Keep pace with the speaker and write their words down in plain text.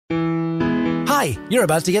Hi, you're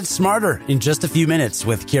about to get smarter in just a few minutes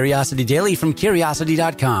with Curiosity Daily from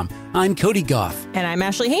Curiosity.com. I'm Cody Goff. And I'm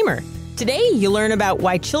Ashley Hamer. Today, you learn about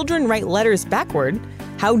why children write letters backward,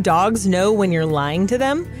 how dogs know when you're lying to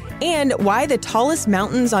them, and why the tallest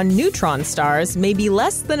mountains on neutron stars may be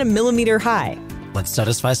less than a millimeter high. Let's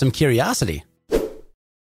satisfy some curiosity.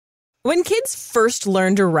 When kids first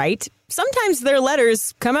learn to write, sometimes their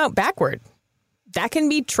letters come out backward. That can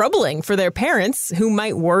be troubling for their parents, who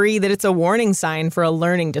might worry that it's a warning sign for a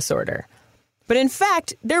learning disorder. But in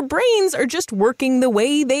fact, their brains are just working the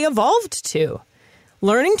way they evolved to.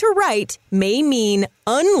 Learning to write may mean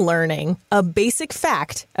unlearning a basic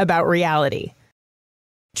fact about reality.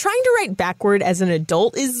 Trying to write backward as an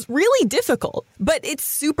adult is really difficult, but it's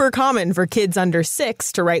super common for kids under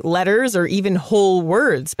 6 to write letters or even whole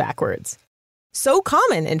words backwards. So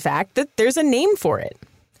common, in fact, that there's a name for it: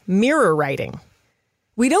 mirror writing.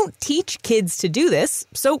 We don't teach kids to do this,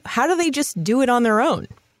 so how do they just do it on their own?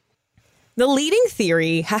 The leading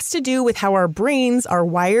theory has to do with how our brains are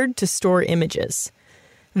wired to store images.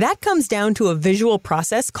 That comes down to a visual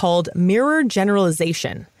process called mirror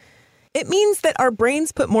generalization. It means that our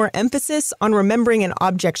brains put more emphasis on remembering an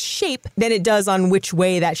object's shape than it does on which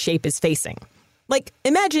way that shape is facing. Like,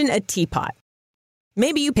 imagine a teapot.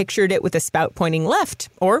 Maybe you pictured it with a spout pointing left,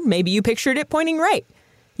 or maybe you pictured it pointing right.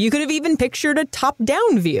 You could have even pictured a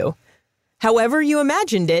top-down view. However you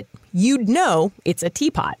imagined it, you'd know it's a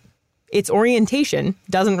teapot. Its orientation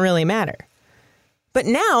doesn't really matter. But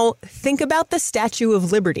now, think about the Statue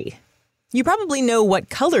of Liberty. You probably know what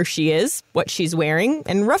color she is, what she's wearing,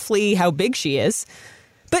 and roughly how big she is.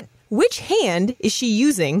 But which hand is she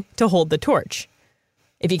using to hold the torch?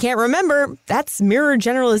 If you can't remember, that's mirror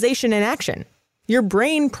generalization in action. Your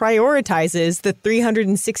brain prioritizes the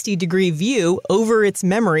 360-degree view over its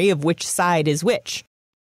memory of which side is which.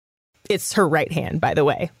 It's her right hand, by the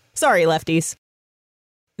way. Sorry, lefties.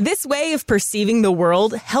 This way of perceiving the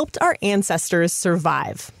world helped our ancestors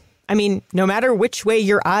survive. I mean, no matter which way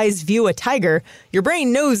your eyes view a tiger, your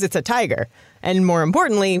brain knows it's a tiger. And more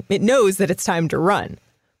importantly, it knows that it's time to run.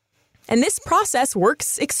 And this process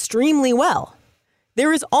works extremely well.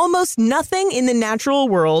 There is almost nothing in the natural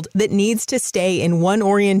world that needs to stay in one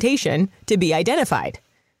orientation to be identified,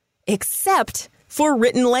 except for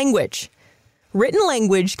written language. Written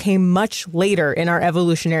language came much later in our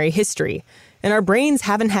evolutionary history, and our brains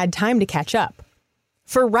haven't had time to catch up.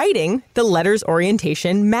 For writing, the letter's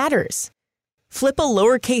orientation matters. Flip a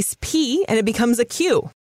lowercase p and it becomes a Q.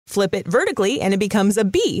 Flip it vertically and it becomes a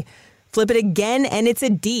B. Flip it again and it's a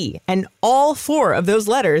D, and all 4 of those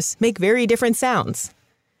letters make very different sounds.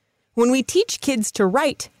 When we teach kids to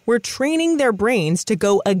write, we're training their brains to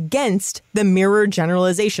go against the mirror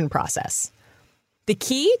generalization process. The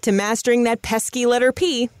key to mastering that pesky letter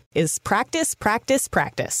P is practice, practice,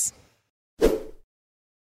 practice.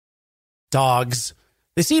 Dogs.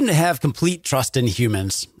 They seem to have complete trust in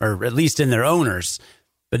humans, or at least in their owners.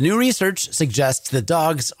 But new research suggests that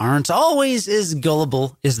dogs aren't always as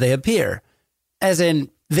gullible as they appear. As in,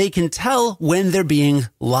 they can tell when they're being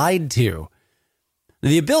lied to.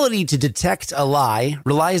 The ability to detect a lie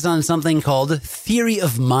relies on something called theory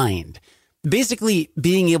of mind. Basically,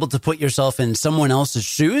 being able to put yourself in someone else's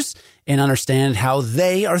shoes and understand how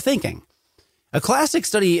they are thinking. A classic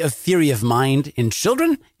study of theory of mind in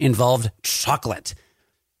children involved chocolate.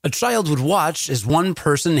 A child would watch as one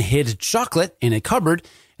person hid chocolate in a cupboard,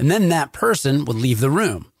 and then that person would leave the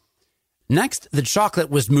room. Next, the chocolate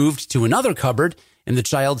was moved to another cupboard, and the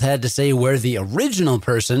child had to say where the original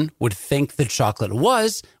person would think the chocolate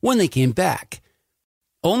was when they came back.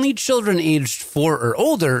 Only children aged 4 or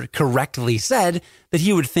older correctly said that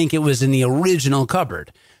he would think it was in the original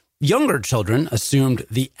cupboard. Younger children assumed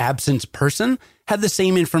the absent person had the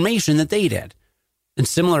same information that they did. And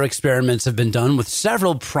similar experiments have been done with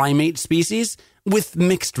several primate species with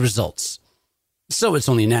mixed results. So it's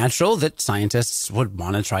only natural that scientists would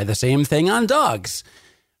want to try the same thing on dogs.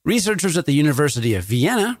 Researchers at the University of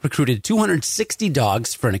Vienna recruited 260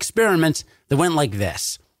 dogs for an experiment that went like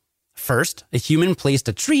this. First, a human placed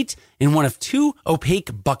a treat in one of 2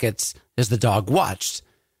 opaque buckets as the dog watched.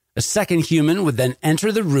 A second human would then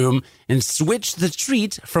enter the room and switch the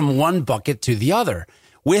treat from one bucket to the other,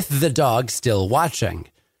 with the dog still watching.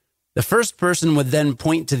 The first person would then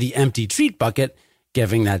point to the empty treat bucket,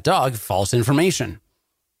 giving that dog false information.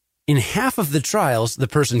 In half of the trials, the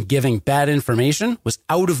person giving bad information was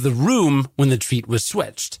out of the room when the treat was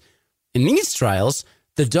switched. In these trials,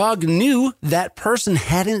 the dog knew that person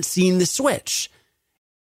hadn't seen the switch.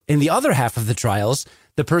 In the other half of the trials,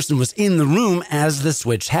 the person was in the room as the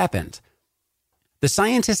switch happened. The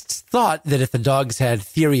scientists thought that if the dogs had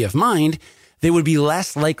theory of mind, they would be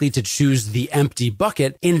less likely to choose the empty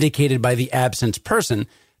bucket indicated by the absent person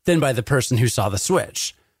than by the person who saw the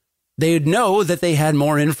switch. They'd know that they had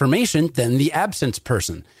more information than the absent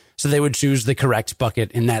person, so they would choose the correct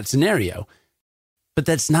bucket in that scenario. But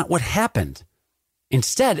that's not what happened.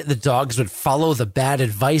 Instead, the dogs would follow the bad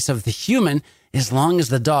advice of the human as long as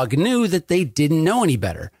the dog knew that they didn't know any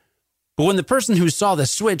better. But when the person who saw the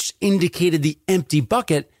switch indicated the empty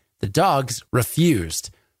bucket, the dogs refused.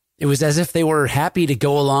 It was as if they were happy to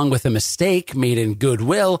go along with a mistake made in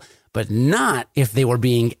goodwill, but not if they were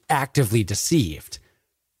being actively deceived.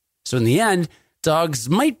 So in the end, dogs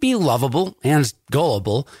might be lovable and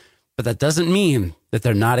gullible, but that doesn't mean that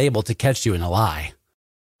they're not able to catch you in a lie.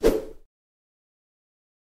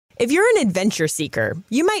 If you're an adventure seeker,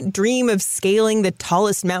 you might dream of scaling the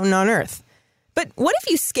tallest mountain on Earth. But what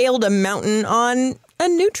if you scaled a mountain on a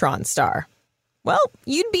neutron star? Well,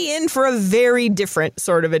 you'd be in for a very different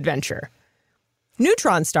sort of adventure.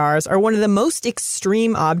 Neutron stars are one of the most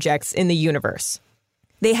extreme objects in the universe.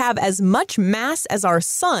 They have as much mass as our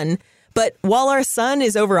sun, but while our sun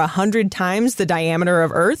is over 100 times the diameter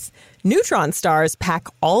of Earth, neutron stars pack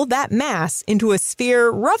all that mass into a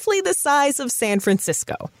sphere roughly the size of San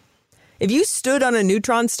Francisco. If you stood on a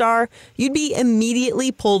neutron star, you'd be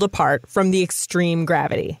immediately pulled apart from the extreme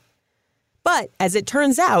gravity. But as it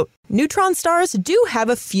turns out, neutron stars do have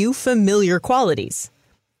a few familiar qualities.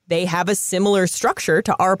 They have a similar structure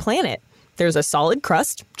to our planet. There's a solid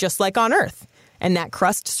crust, just like on Earth, and that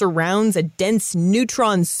crust surrounds a dense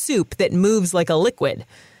neutron soup that moves like a liquid.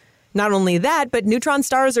 Not only that, but neutron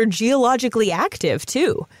stars are geologically active,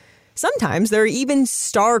 too. Sometimes there are even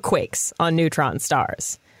starquakes on neutron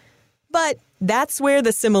stars. But that's where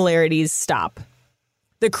the similarities stop.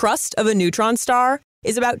 The crust of a neutron star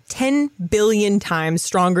is about 10 billion times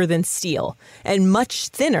stronger than steel and much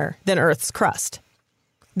thinner than Earth's crust.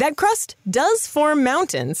 That crust does form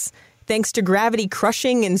mountains, thanks to gravity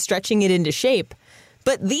crushing and stretching it into shape.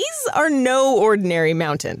 But these are no ordinary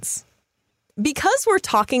mountains. Because we're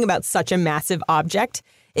talking about such a massive object,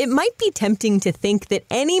 it might be tempting to think that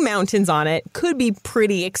any mountains on it could be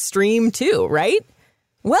pretty extreme too, right?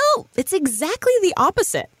 Well, it's exactly the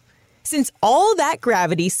opposite. Since all that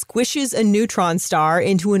gravity squishes a neutron star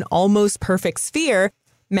into an almost perfect sphere,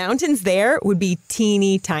 mountains there would be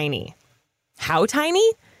teeny tiny. How tiny?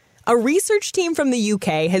 A research team from the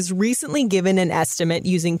UK has recently given an estimate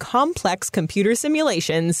using complex computer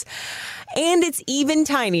simulations, and it's even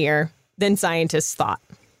tinier than scientists thought.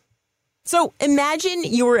 So imagine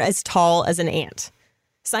you were as tall as an ant.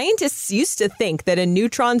 Scientists used to think that a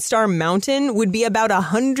neutron star mountain would be about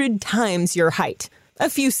 100 times your height,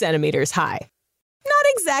 a few centimeters high. Not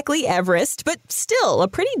exactly Everest, but still a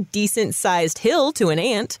pretty decent-sized hill to an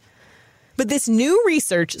ant. But this new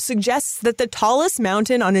research suggests that the tallest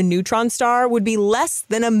mountain on a neutron star would be less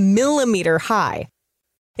than 1 millimeter high.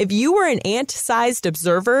 If you were an ant-sized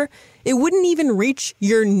observer, it wouldn't even reach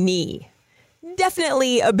your knee.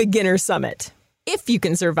 Definitely a beginner summit, if you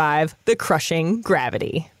can survive the crushing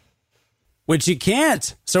gravity. Which you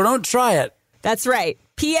can't, so don't try it. That's right.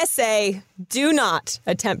 PSA, do not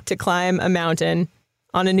attempt to climb a mountain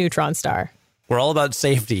on a neutron star. We're all about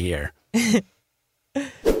safety here.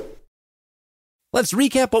 Let's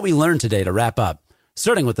recap what we learned today to wrap up,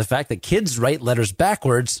 starting with the fact that kids write letters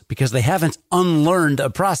backwards because they haven't unlearned a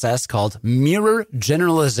process called mirror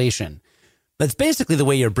generalization. That's basically the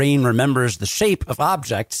way your brain remembers the shape of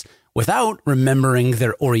objects without remembering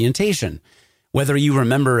their orientation. Whether you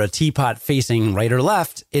remember a teapot facing right or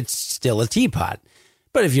left, it's still a teapot.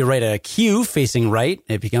 But if you write a Q facing right,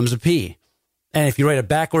 it becomes a P. And if you write a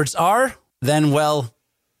backwards R, then, well,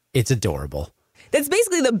 it's adorable. That's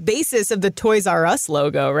basically the basis of the Toys R Us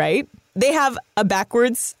logo, right? They have a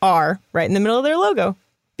backwards R right in the middle of their logo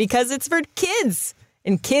because it's for kids,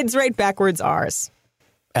 and kids write backwards R's.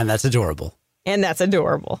 And that's adorable. And that's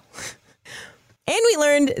adorable. And we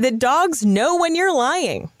learned that dogs know when you're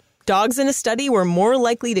lying. Dogs in a study were more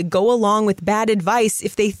likely to go along with bad advice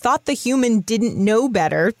if they thought the human didn't know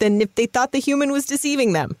better than if they thought the human was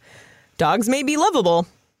deceiving them. Dogs may be lovable,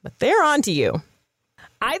 but they're onto you.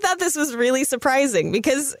 I thought this was really surprising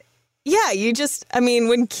because,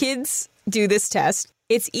 when kids do this test,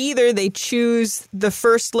 it's either they choose the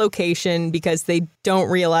first location because they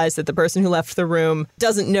don't realize that the person who left the room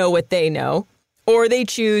doesn't know what they know, or they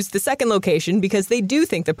choose the second location because they do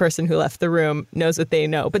think the person who left the room knows what they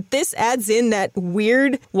know. But this adds in that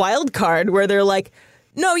weird wild card where they're like,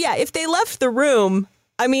 no, yeah, if they left the room,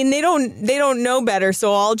 they don't know better,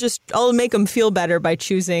 so I'll make them feel better by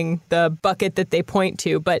choosing the bucket that they point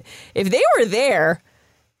to. But if they were there,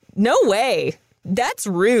 no way. That's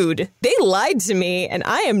rude. They lied to me, and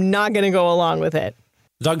I am not going to go along with it.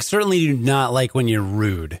 Dogs certainly do not like when you're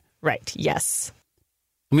rude. Right, yes.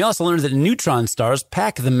 And we also learned that neutron stars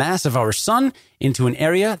pack the mass of our sun into an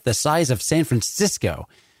area the size of San Francisco.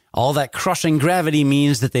 All that crushing gravity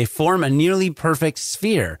means that they form a nearly perfect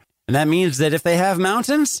sphere. And that means that if they have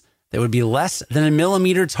mountains, they would be less than 1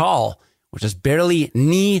 millimeter tall, which is barely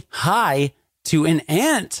knee high to an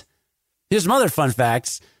ant. Here's some other fun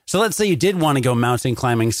facts. So let's say you did want to go mountain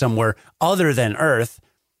climbing somewhere other than Earth.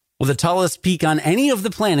 Well, the tallest peak on any of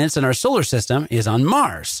the planets in our solar system is on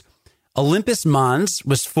Mars. Olympus Mons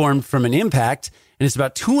was formed from an impact, and it's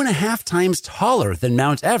about 2.5 times taller than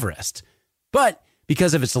Mount Everest. But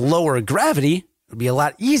because of its lower gravity, it would be a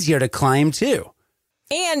lot easier to climb too.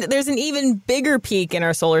 And there's an even bigger peak in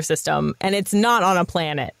our solar system, and it's not on a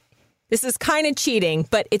planet. This is kind of cheating,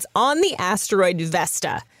 but it's on the asteroid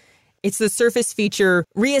Vesta. It's the surface feature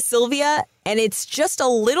Rhea Silvia, and it's just a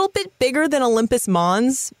little bit bigger than Olympus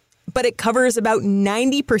Mons, but it covers about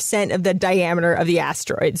 90% of the diameter of the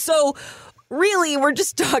asteroid. So really, we're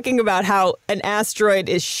just talking about how an asteroid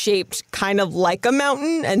is shaped kind of like a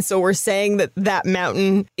mountain, and so we're saying that that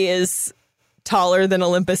mountain is taller than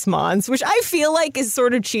Olympus Mons, which I feel like is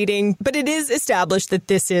sort of cheating, but it is established that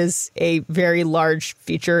this is a very large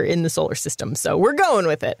feature in the solar system, so we're going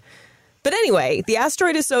with it. But anyway, the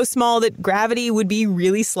asteroid is so small that gravity would be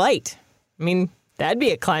really slight. I mean, that'd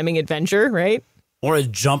be a climbing adventure, right? Or a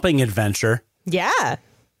jumping adventure. Yeah,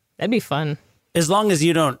 that'd be fun. As long as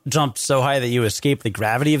you don't jump so high that you escape the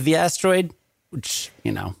gravity of the asteroid, which,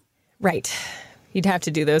 you know. Right. You'd have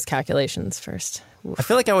to do those calculations first. Oof. I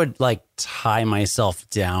feel like I would, tie myself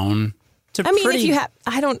down to if you have...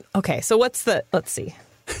 Okay, so what's the... Let's see.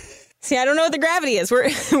 See, I don't know what the gravity is.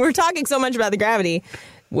 We're talking so much about the gravity.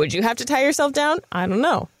 Would you have to tie yourself down? I don't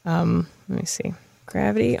know. Let me see.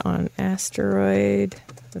 Gravity on asteroid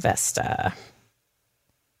Vesta.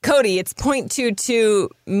 Cody, it's 0.22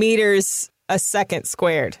 meters a second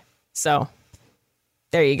squared. So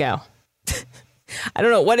there you go. I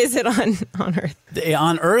don't know. What is it on Earth?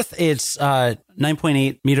 On Earth, it's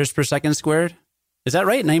 9.8 meters per second squared. Is that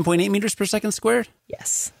right? 9.8 meters per second squared?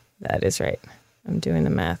 Yes, that is right. I'm doing the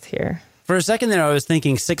math here. For a second there, I was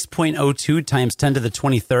thinking 6.02 times 10 to the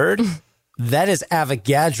 23rd. That is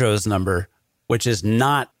Avogadro's number, which is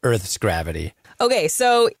not Earth's gravity. Okay,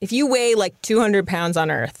 so if you weigh 200 pounds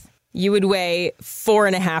on Earth, you would weigh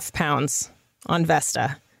 4.5 pounds on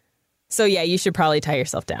Vesta. So yeah, you should probably tie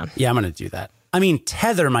yourself down. Yeah, I'm going to do that. I mean,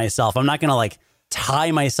 tether myself. I'm not going to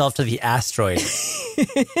tie myself to the asteroid.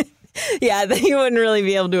 Yeah, then you wouldn't really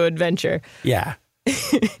be able to adventure. Yeah.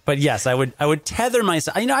 But yes, I would tether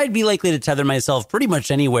myself. I'd be likely to tether myself pretty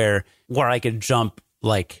much anywhere where I could jump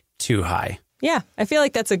too high. Yeah, I feel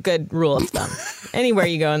like that's a good rule of thumb. Anywhere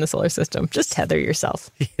you go in the solar system, just tether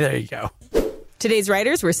yourself. There you go. Today's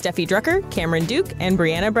writers were Steffi Drucker, Cameron Duke, and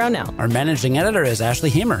Brianna Brownell. Our managing editor is Ashley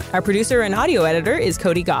Hamer. Our producer and audio editor is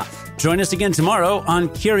Cody Goff. Join us again tomorrow on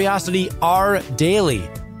Curiosity R Daily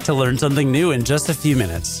to learn something new in just a few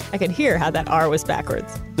minutes. I could hear how that R was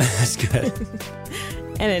backwards. That's good.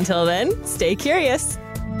 And until then, stay curious.